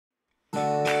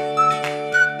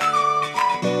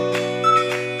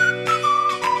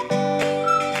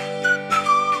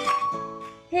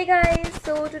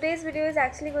today's video is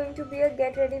actually going to be a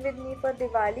get ready with me for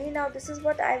Diwali. Now this is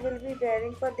what I will be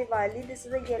wearing for Diwali. This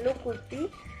is a yellow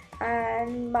kurti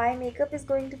and my makeup is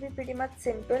going to be pretty much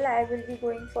simple. I will be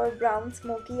going for brown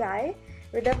smoky eye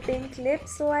with a pink lip.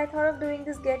 So I thought of doing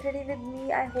this get ready with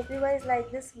me. I hope you guys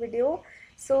like this video.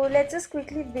 So let's just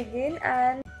quickly begin.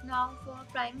 And now for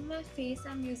priming my face,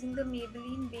 I'm using the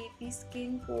Maybelline Baby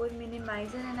Skin Pore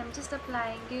Minimizer and I'm just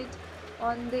applying it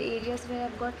on the areas where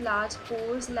I've got large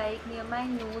pores, like near my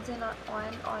nose and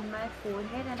on my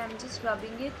forehead, and I'm just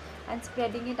rubbing it and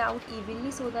spreading it out evenly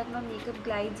so that my makeup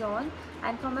glides on.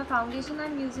 And for my foundation,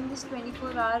 I'm using this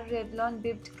 24-hour Revlon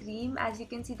Bibbed Cream. As you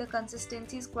can see, the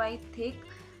consistency is quite thick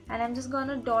and I'm just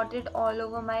gonna dot it all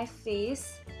over my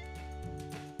face.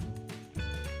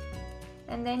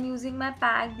 And then using my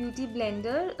Pack Beauty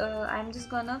blender, I'm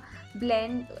just gonna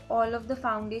blend all of the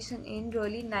foundation in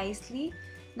really nicely.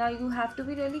 Now you have to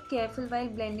be really careful while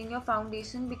blending your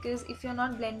foundation, because if you're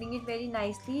not blending it very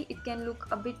nicely, it can look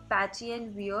a bit patchy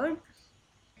and weird.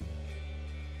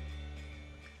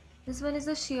 This one is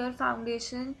a sheer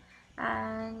foundation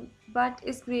but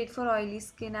it's great for oily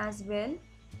skin as well.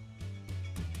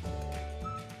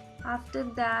 After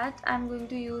that, I'm going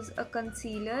to use a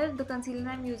concealer. The concealer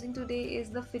I'm using today is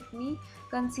the Fit Me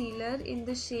concealer in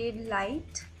the shade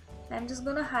Light. I'm just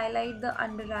going to highlight the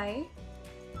under eye.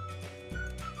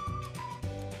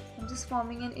 I'm just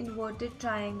forming an inverted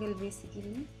triangle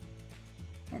basically.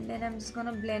 And then I'm just going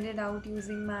to blend it out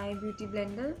using my beauty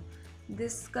blender.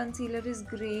 This concealer is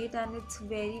great and it's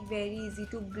very easy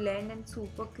to blend and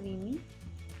super creamy.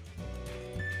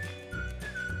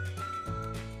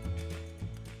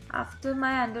 After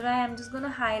my under eye, I'm just going to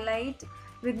highlight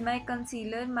with my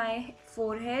concealer my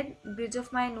forehead, bridge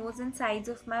of my nose and sides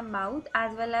of my mouth,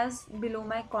 as well as below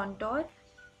my contour.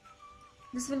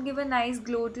 This will give a nice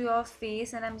glow to your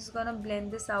face and I'm just going to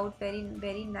blend this out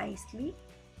very nicely.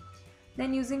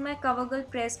 Then using my CoverGirl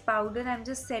pressed powder, I'm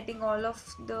just setting all of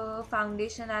the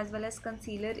foundation as well as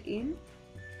concealer in.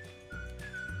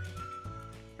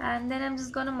 And then I'm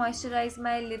just going to moisturize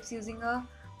my lips using a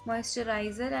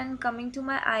moisturizer. And coming to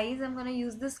my eyes, I'm going to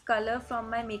use this color from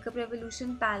my Makeup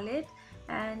Revolution palette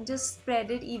and just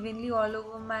spread it evenly all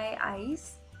over my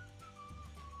eyes.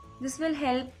 This will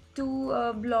help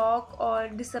to block or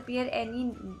disappear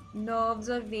any nerves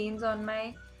or veins on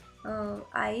my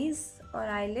eyes or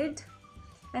eyelid.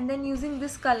 And then using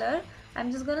this color,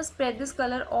 I'm just going to spread this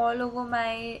color all over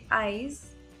my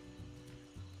eyes.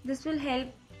 This will help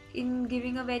in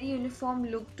giving a very uniform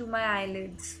look to my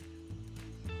eyelids.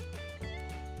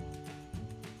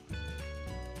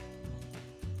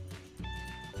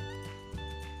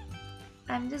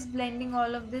 I'm just blending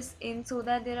all of this in so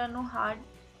that there are no hard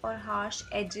or harsh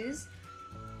edges.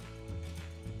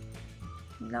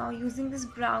 Now using this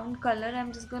brown color,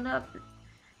 I'm just gonna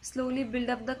slowly build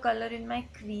up the color in my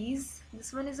crease.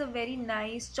 This one is a very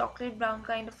nice chocolate brown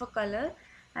kind of a color,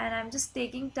 and I'm just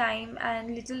taking time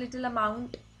and little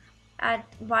amount at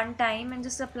one time and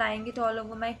just applying it all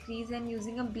over my crease, and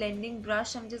using a blending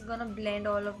brush I'm just gonna blend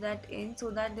all of that in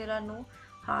so that there are no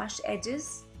harsh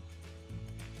edges.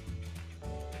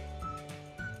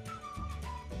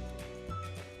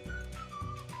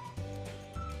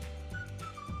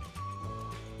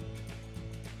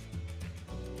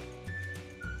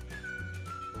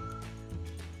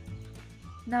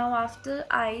 Now after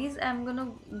eyes, I'm gonna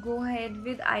go ahead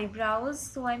with eyebrows.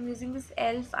 So I'm using this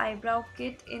e.l.f. eyebrow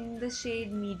kit in the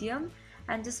shade medium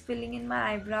and just filling in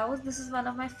my eyebrows. This is one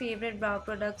of my favorite brow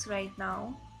products right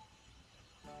now.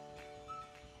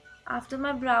 After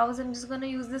my brows, I'm just gonna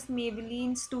use this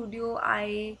Maybelline Studio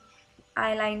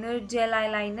eyeliner, gel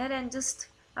eyeliner, and just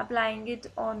applying it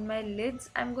on my lids.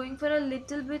 I'm going for a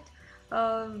little bit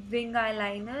wing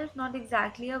eyeliner, not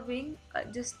exactly a wing,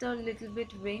 just a little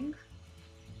bit wing.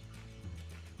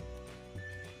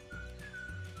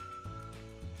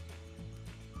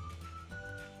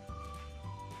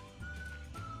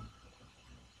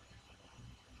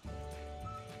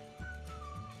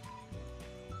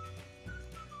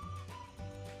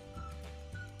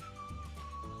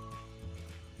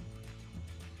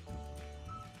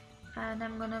 And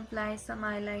I'm gonna apply some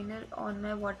eyeliner on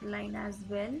my waterline as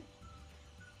well.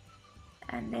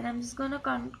 And then I'm just gonna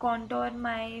contour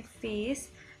my face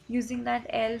using that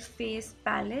e.l.f. face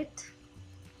palette.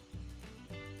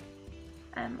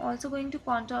 I'm also going to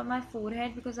contour my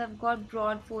forehead because I've got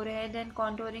broad forehead and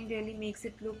contouring really makes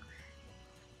it look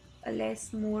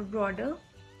more broader.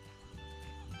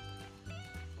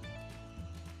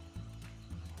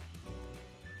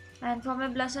 And for my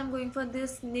blush, I'm going for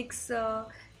this NYX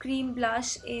cream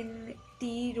blush in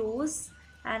Tea Rose.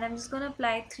 and I'm just gonna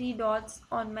apply 3 dots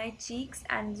on my cheeks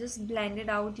and just blend it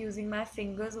out using my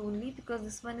fingers only, because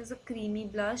this one is a creamy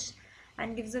blush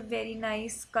and gives a very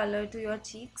nice color to your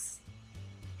cheeks.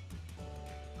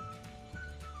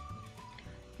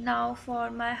 Now for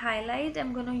my highlight,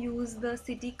 I'm gonna use the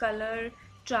City Color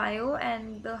Trio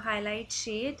and the highlight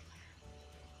shade.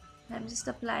 I'm just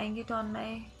applying it on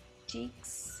my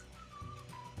cheeks.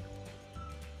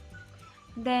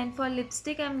 Then for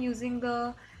lipstick, I'm using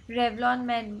the Revlon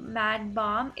Matte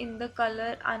Balm in the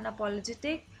color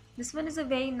Unapologetic. This one is a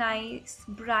very nice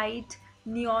bright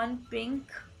neon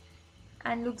pink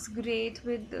and looks great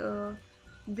with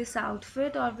this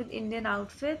outfit or with Indian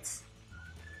outfits.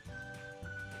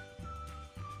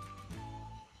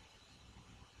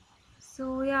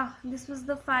 So yeah, this was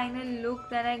the final look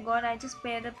that I got. I just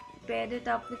paired it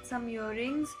up with some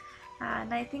earrings,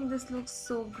 and I think this looks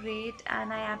so great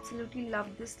and I absolutely love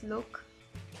this look.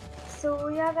 So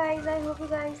yeah guys, I hope you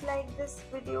guys like this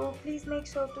video. Please make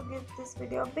sure to give this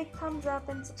video a big thumbs up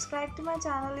and subscribe to my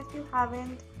channel if you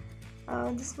haven't.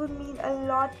 This would mean a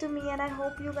lot to me, and I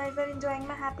hope you guys are enjoying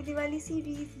my Happy Diwali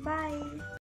series. Bye.